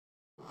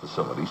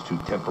facilities to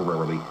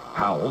temporarily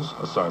house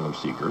asylum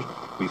seekers.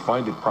 We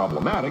find it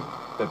problematic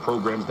that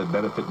programs that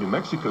benefit New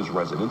Mexico's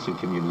residents and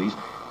communities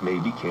may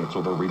be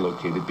canceled or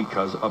relocated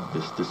because of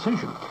this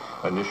decision.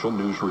 Initial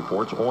news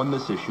reports on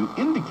this issue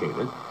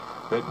indicated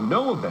that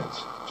no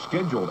events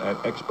scheduled at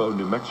Expo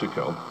New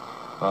Mexico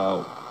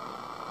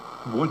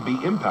would be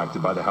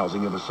impacted by the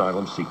housing of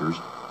asylum seekers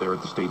there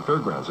at the state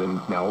fairgrounds.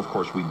 And now, of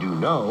course, we do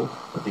know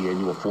that the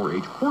annual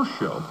 4-H horse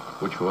show,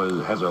 which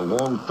has a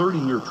long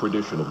 30-year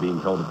tradition of being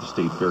held at the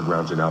state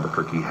fairgrounds in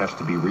Albuquerque, has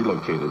to be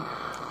relocated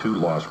to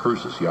Las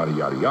Cruces, yada,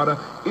 yada, yada.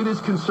 It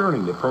is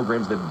concerning that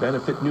programs that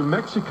benefit New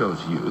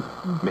Mexico's youth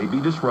may be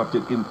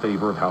disrupted in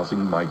favor of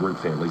housing migrant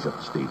families at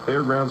the state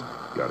fairgrounds,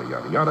 yada,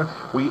 yada, yada.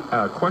 We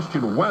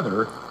question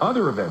whether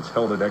other events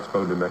held at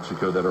Expo New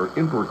Mexico that are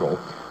integral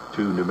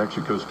to New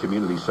Mexico's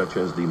communities, such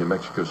as the New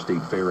Mexico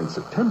State Fair in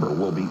September,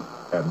 will be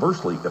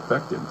adversely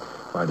affected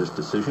by this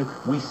decision.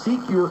 We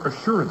seek your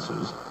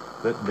assurances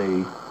that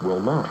they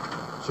will not.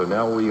 So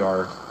now we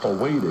are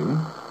awaiting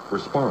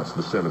response,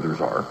 the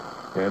senators are.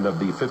 And of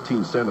the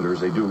 15 senators,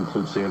 they do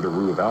include Sandra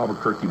Rue of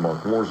Albuquerque,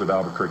 Mark Moores of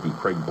Albuquerque,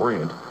 Craig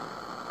Brandt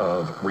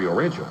of Rio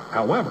Rancho.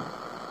 However,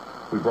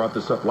 we brought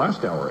this up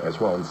last hour as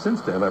well, and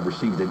since then I've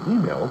received an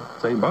email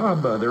saying,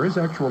 Bob, there is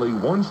actually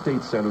one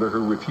state senator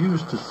who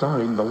refused to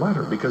sign the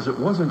letter because it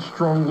wasn't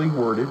strongly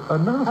worded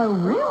enough. Oh,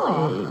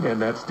 really?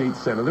 And that state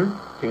senator,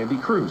 Candy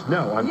Cruz.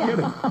 No, I'm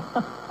kidding.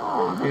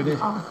 It is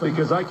awesome.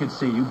 Because I could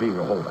see you being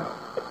a holdout.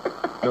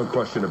 No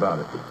question about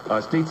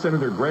it. State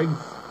Senator Greg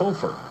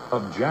Hofer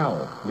of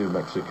Jowl, New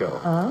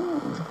Mexico.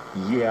 Oh.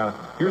 Yeah,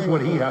 here's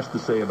what he has to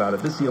say about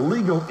it. This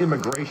illegal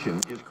immigration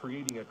is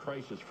creating a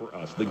crisis for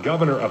us. The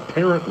governor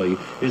apparently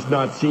is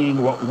not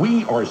seeing what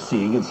we are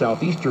seeing in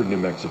southeastern New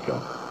Mexico.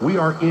 We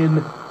are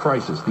in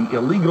crisis. The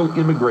illegal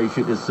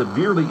immigration is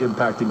severely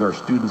impacting our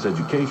students'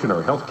 education,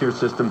 our healthcare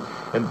system,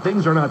 and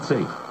things are not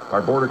safe.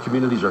 Our border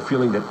communities are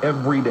feeling that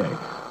every day.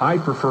 I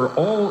prefer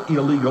all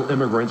illegal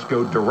immigrants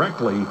go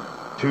directly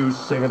to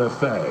Santa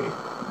Fe.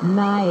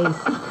 Nice.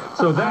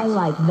 So that's, I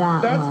like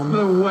that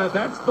one.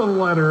 That's the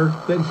letter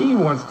that he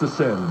wants to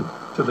send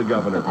to the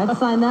governor. I'd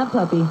sign that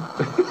puppy.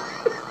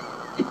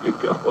 Here you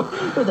go.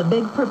 With a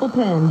big purple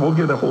pen. We'll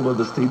get a hold of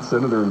the state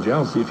senator in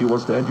Jowl, see if he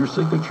wants to add your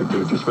signature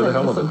to it, just for the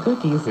hell of it. Some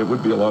cookies. It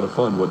would be a lot of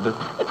fun, wouldn't it?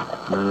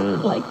 I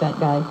like that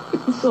guy.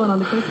 He's going on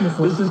the Christmas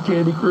list. This is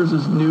Candy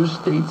Cruz's new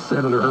state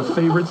senator, her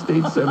favorite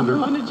state senator. I'm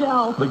going to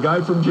Jowl. The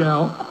guy from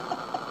Jowl.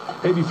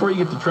 Hey, before you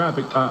get to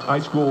traffic, high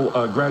school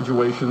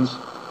graduations.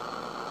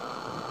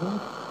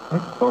 I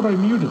thought I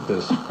muted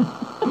this.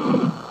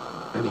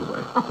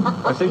 Anyway,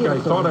 I think I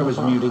thought I was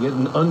muting it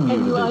and unmuted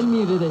and you it.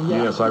 unmuted it,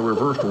 yeah. Yes, I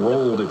reversed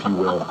rolled, if you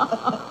will.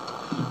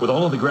 With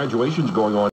all of the graduations going on.